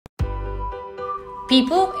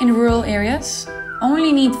People in rural areas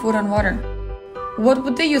only need food and water. What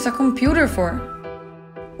would they use a computer for?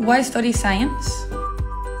 Why study science?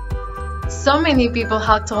 So many people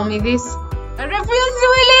have told me this. I refuse to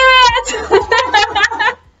believe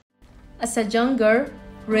it! As a young girl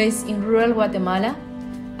raised in rural Guatemala,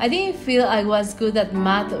 I didn't feel I was good at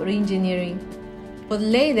math or engineering. But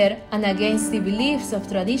later, and against the beliefs of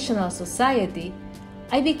traditional society,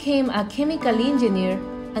 I became a chemical engineer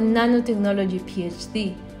and nanotechnology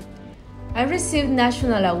PhD. I received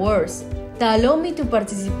national awards that allowed me to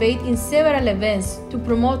participate in several events to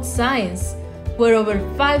promote science, where over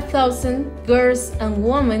 5,000 girls and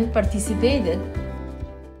women participated.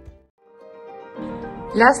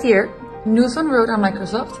 Last year, Newton Road and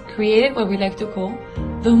Microsoft created what we like to call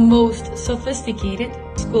the most sophisticated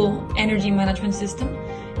school energy management system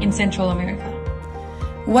in Central America.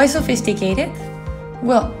 Why sophisticated?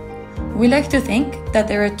 Well, we like to think that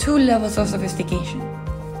there are two levels of sophistication.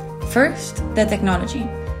 First, the technology.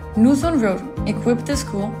 Newton Road equipped the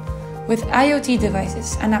school with IoT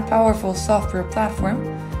devices and a powerful software platform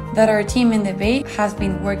that our team in the Bay has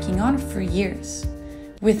been working on for years.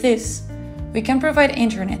 With this, we can provide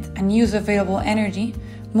internet and use available energy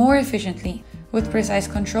more efficiently with precise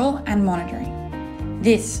control and monitoring.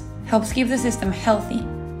 This helps keep the system healthy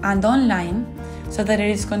and online so that it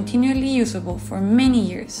is continually usable for many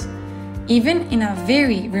years, even in a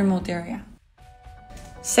very remote area.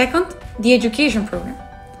 Second, the education program.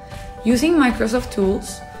 Using Microsoft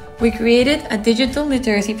tools, we created a digital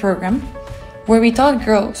literacy program where we taught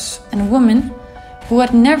girls and women who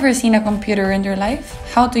had never seen a computer in their life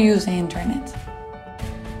how to use the internet.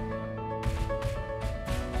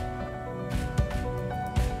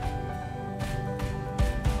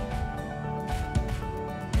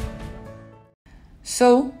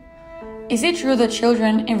 So, is it true that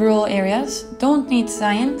children in rural areas don't need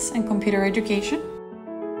science and computer education?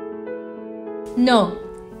 No,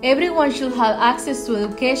 everyone should have access to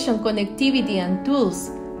education, connectivity, and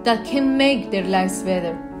tools that can make their lives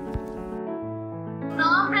better. En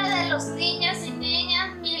nombre de los niños y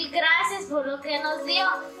niñas, mil gracias por lo que nos dio.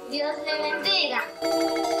 Dios le bendiga.